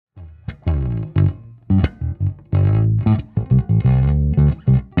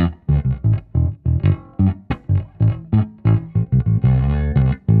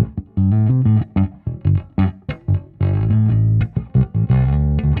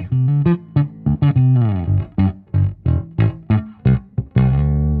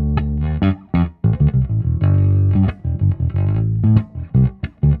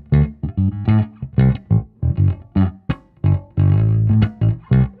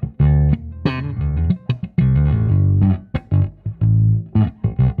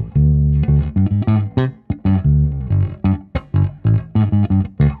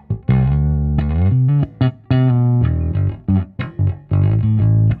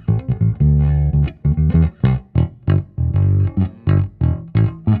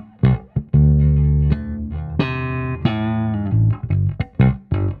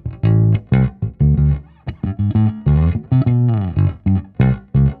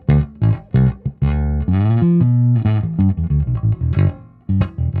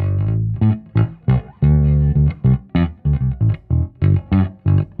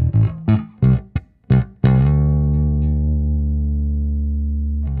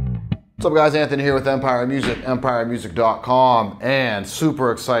What's up guys, Anthony here with Empire Music, empiremusic.com, and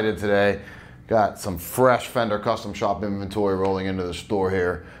super excited today. Got some fresh Fender Custom Shop inventory rolling into the store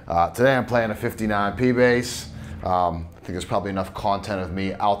here. Today I'm playing a 59 P bass. I think there's probably enough content of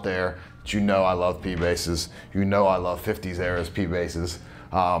me out there that you know I love P basses. You know I love 50s eras P basses.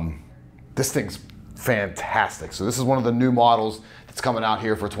 This thing's fantastic. So this is one of the new models that's coming out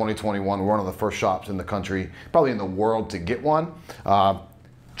here for 2021. We're one of the first shops in the country, probably in the world, to get one.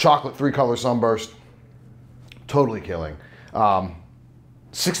 Chocolate 3-color sunburst, totally killing.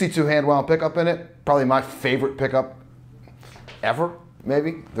 62 hand wound pickup in it, probably my favorite pickup ever,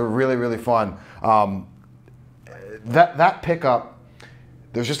 maybe. They're really, really fun. That pickup,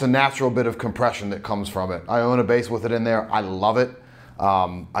 there's just a natural bit of compression that comes from it. I own a bass with it in there. I love it.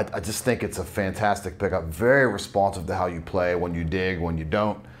 I just think it's a fantastic pickup. Very responsive to how you play, when you dig, when you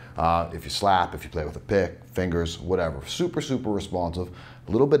don't. If you slap, if you play with a pick, fingers, whatever. Super, super responsive.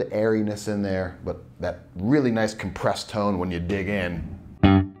 A little bit of airiness in there, but that really nice compressed tone when you dig in.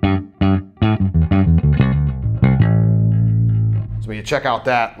 So when you check out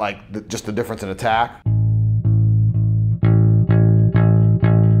that, like just the difference in attack.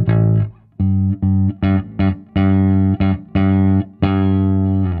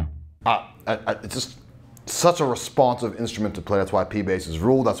 It's just such a responsive instrument to play. That's why P basses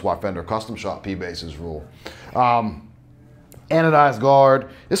rule. That's why Fender Custom Shop P basses rule. Anodized guard.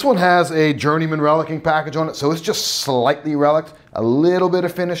 This one has a journeyman relicing package on it, so it's just slightly relicked. A little bit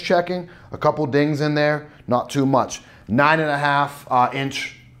of finish checking, a couple dings in there, not too much. 9.5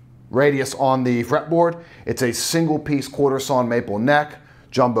 inch radius on the fretboard. It's a single piece quarter sawn maple neck,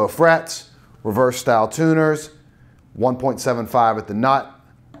 jumbo frets, reverse style tuners, 1.75 at the nut.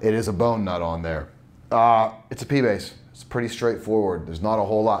 It is a bone nut on there. It's a P bass. It's pretty straightforward. There's not a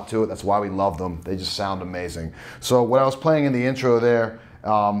whole lot to it. That's why we love them. They just sound amazing. So what I was playing in the intro there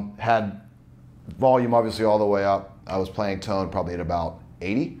had volume obviously all the way up. I was playing tone probably at about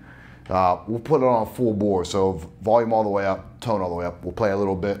 80. We'll put it on full bore. So volume all the way up, tone all the way up. We'll play a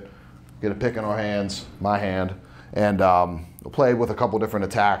little bit, get a pick in our hands, my hand, and we'll play with a couple different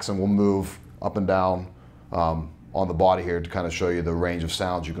attacks, and we'll move up and down on the body here to kind of show you the range of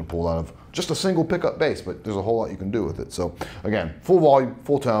sounds you can pull out of just a single pickup bass, but there's a whole lot you can do with it. So again, full volume,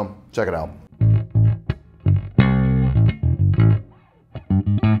 full tone, check it out.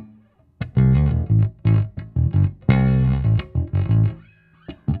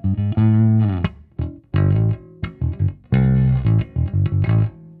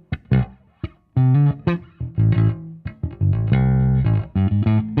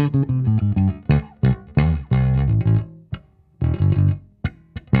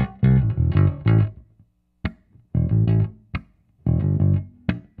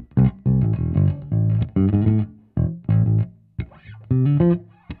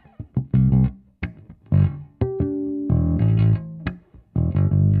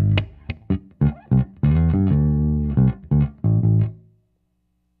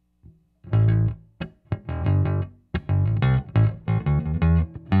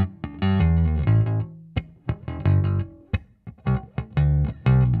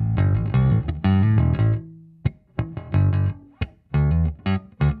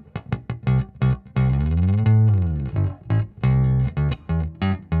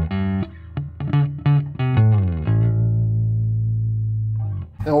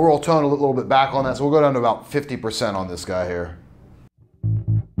 And we'll roll tone a little bit back on that, so we'll go down to about 50% on this guy here.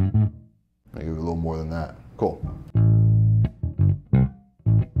 Maybe a little more than that. Cool.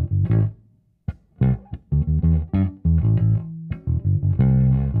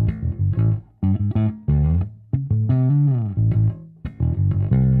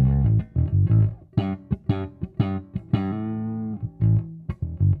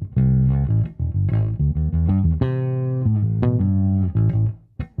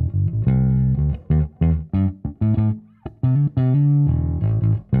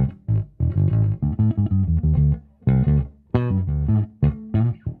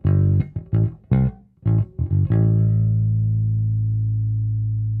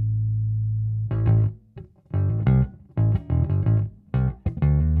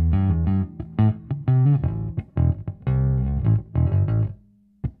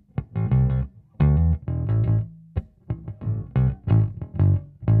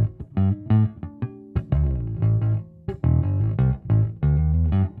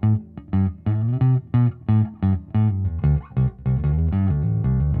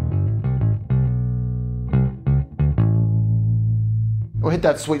 We'll hit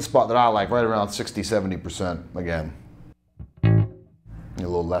that sweet spot that I like, right around 60–70% again. A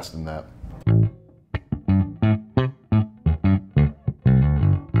little less than that.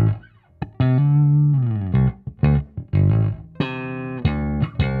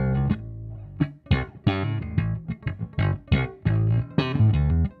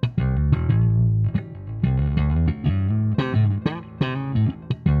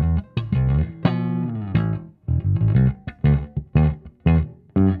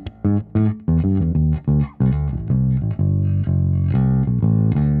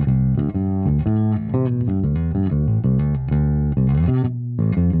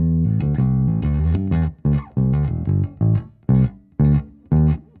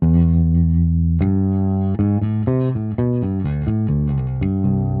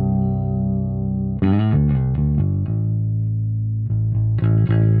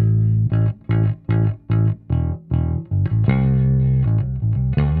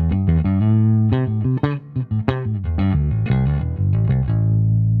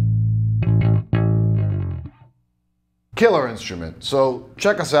 killer instrument. So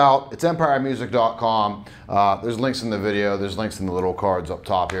check us out. It's empiremusic.com. There's links in the video. There's links in the little cards up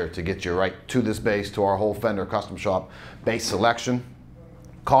top here to get you right to this bass, to our whole Fender Custom Shop bass selection.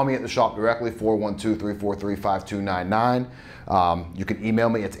 Call me at the shop directly, 412-343-5299. You can email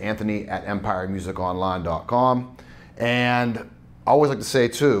me. It's anthony@empiremusiconline.com. And I always like to say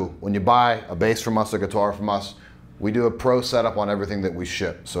too, when you buy a bass from us, a guitar from us, we do a pro setup on everything that we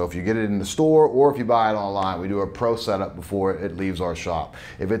ship. So if you get it in the store or if you buy it online, we do a pro setup before it leaves our shop.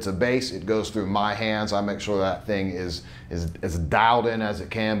 If it's a bass, it goes through my hands. I make sure that thing is as dialed in as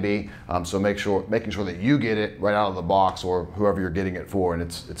it can be. So making sure that you get it right out of the box, or whoever you're getting it for, and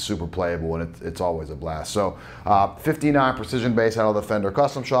it's super playable, and it's always a blast. So 59 precision bass out of the Fender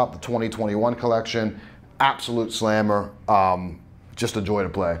Custom Shop, the 2021 collection, absolute slammer. Just a joy to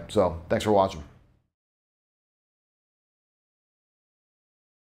play. So thanks for watching.